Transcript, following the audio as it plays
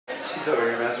He's over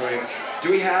here messing with me. Do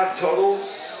we have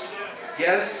totals?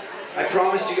 Yes? I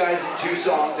promised you guys in 2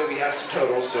 songs that we'd have some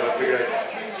totals, so I figured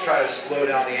I'd try to slow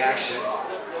down the action.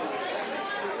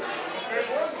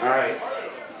 Alright.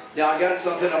 Now I got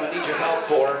something I'm gonna need your help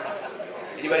for.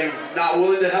 Anybody not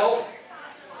willing to help?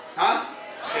 Huh?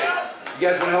 Just kidding. You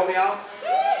guys wanna help me out?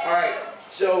 Alright,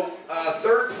 so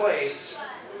 3rd place,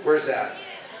 where's that?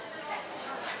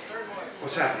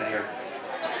 What's happening here?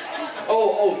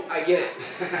 Oh, I get it.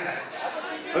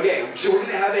 Okay, so we're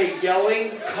gonna have a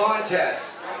yelling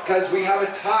contest because we have a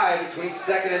tie between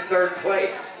 2nd and 3rd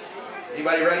place.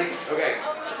 Anybody ready? Okay.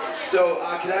 So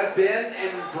can I have Ben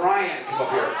and Brian come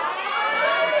up here?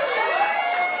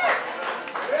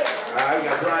 Alright, we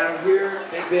got Brian over here.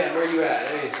 Hey Ben, where you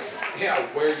at? Yeah,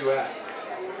 where you at?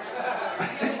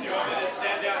 You want me to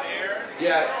stand down here?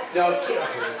 Yeah, no, get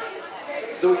up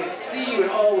here. So we can see you in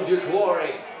all of your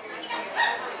glory.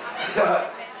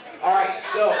 Alright,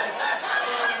 so.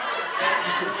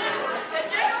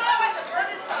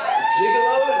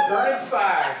 Gigolo and burning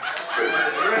fire.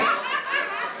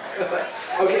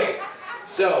 Okay,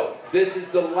 so this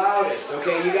is the loudest,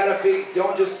 okay? You gotta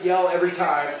don't just yell every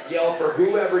time. Yell for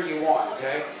whoever you want,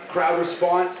 okay? Crowd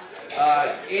response,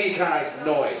 any kind of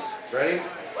noise. Ready?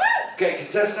 Okay,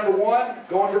 contestant number 1,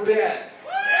 going for Ben.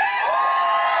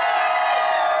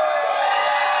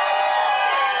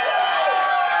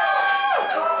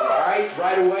 Alright,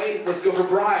 right away, let's go for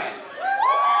Brian.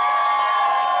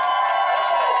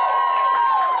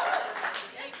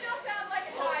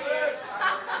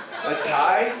 A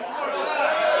tie?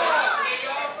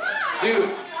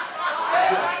 Dude.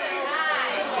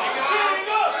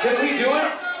 Can we do it?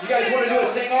 You guys want to do a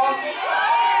sing-off?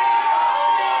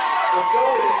 Let's go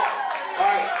with it.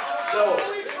 Alright, so.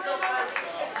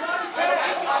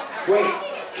 Wait,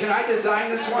 can I design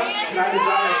this one? Can I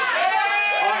design it?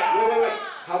 Alright, wait.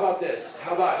 How about this?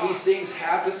 How about he sings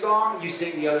half a song, you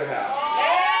sing the other half?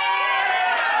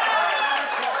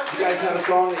 Do you guys have a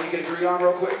song that you can agree on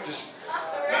real quick? Just.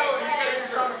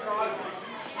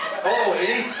 Oh,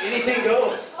 anything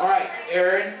goes. All right,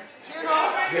 Aaron.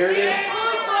 Here it is.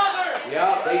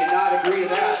 Yeah, they did not agree to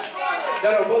that.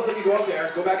 No, both of you go up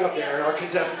there. Go back up there. Our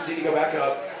contestants need to go back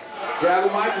up. Grab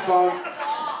a microphone.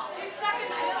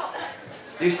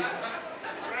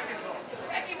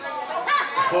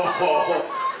 Oh,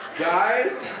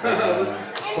 guys.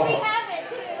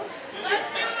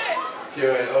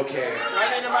 Do it, okay.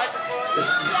 Right in the microphone.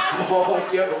 Oh, I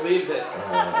can't believe this.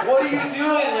 What are you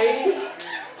doing, lady?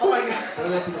 Oh my God.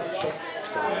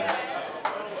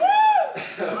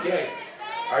 Okay.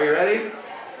 Are you ready?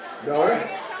 No.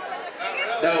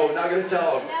 No, not gonna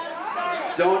tell them.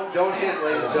 Don't hint,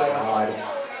 ladies and gentlemen.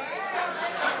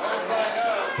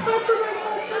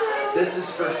 This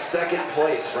is for 2nd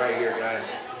place right here,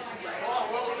 guys.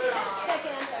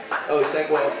 Oh,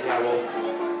 well, yeah, well.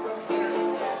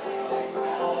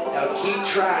 Now keep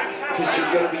track, because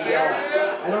you're going to be yelling.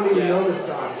 I don't even know this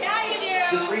song. Yeah, you do.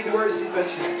 Just read the words as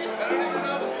best you can.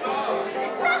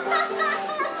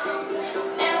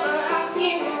 Never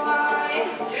asking why.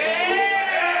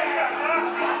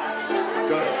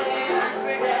 Go ahead.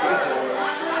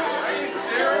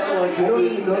 Like, you don't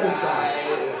even know this song.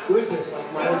 Who is this? Like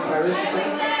Miley Cyrus or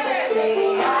something?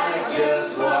 I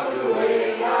just walked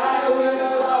away. I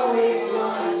will always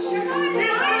want you.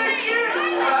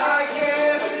 I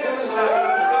can't deny.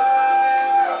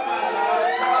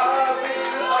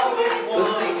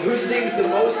 Let's see who sings the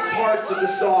most parts of the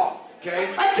song. Okay?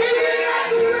 I can't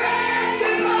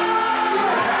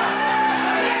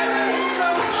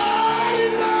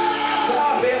Come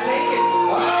on, man, take it.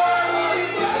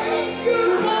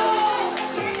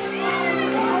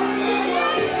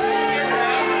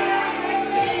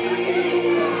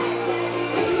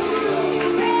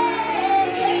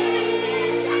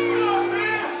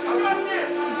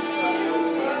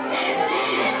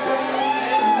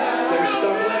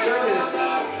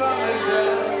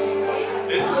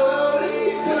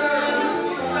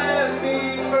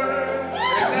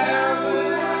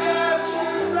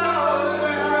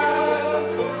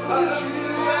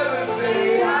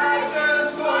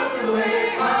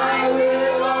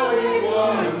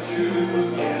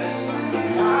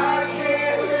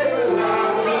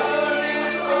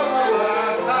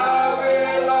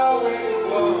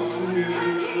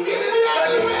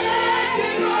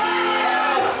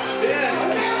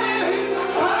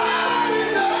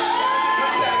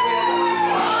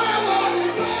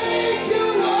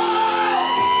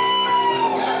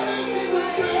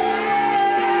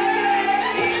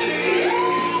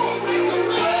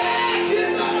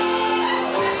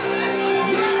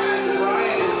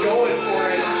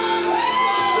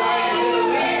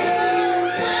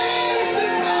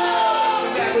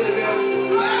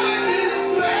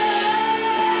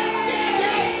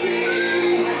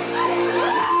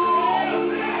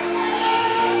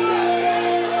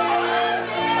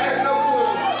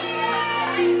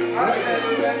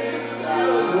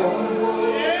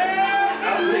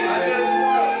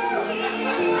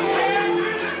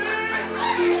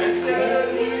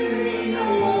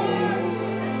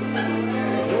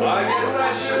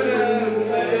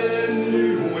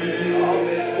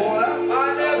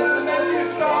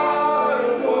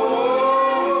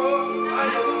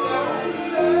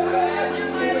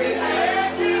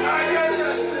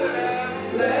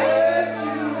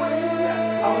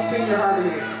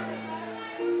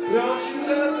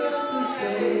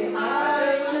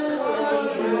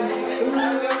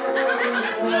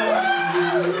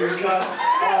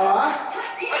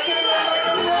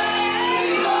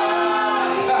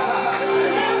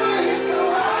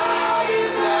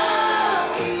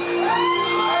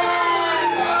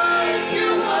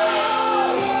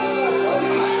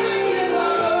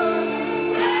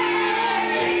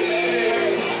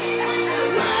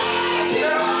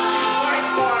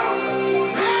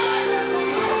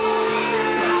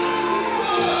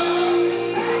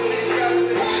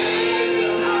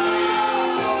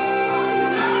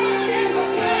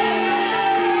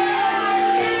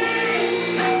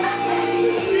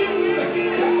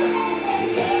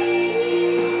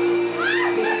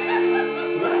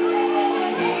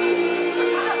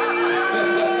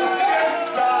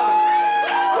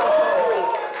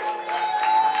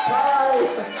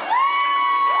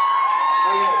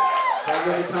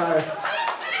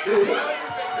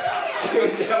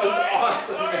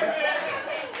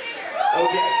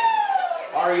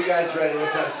 Are you guys ready?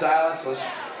 Let's have silence. Let's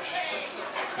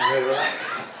ready to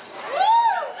relax.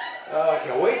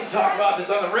 Okay, wait to talk about this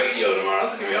on the radio tomorrow.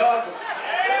 This is gonna be awesome.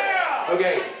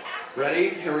 Okay, ready?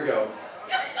 Here we go.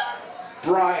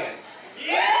 Brian.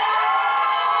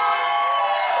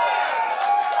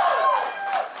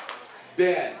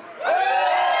 Ben.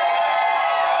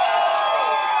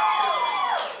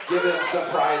 Give him some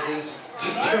prizes.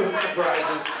 Just give him some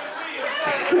prizes.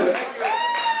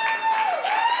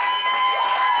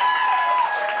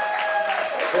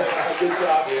 Good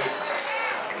job, dude.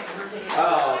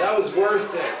 Oh, that was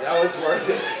worth it. That was worth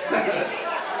it.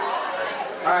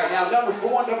 All right, now number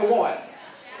one.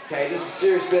 Okay, this is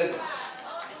serious business.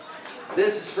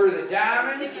 This is for the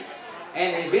diamonds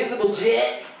and the invisible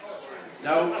jet.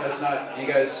 No, that's not you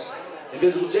guys.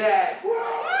 Invisible jet.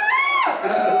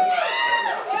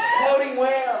 Exploding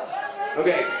whale.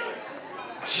 Okay.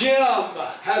 Jim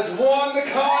has won the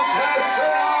contest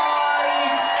tonight.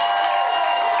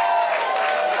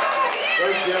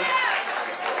 Where's Jim?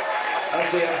 I don't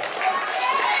see him.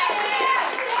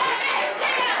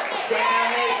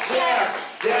 Damn it, Jim!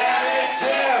 Damn it,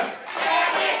 Jim!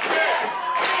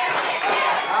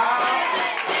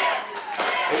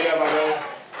 Here you go, my brother.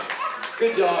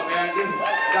 Good job, man.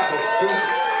 That was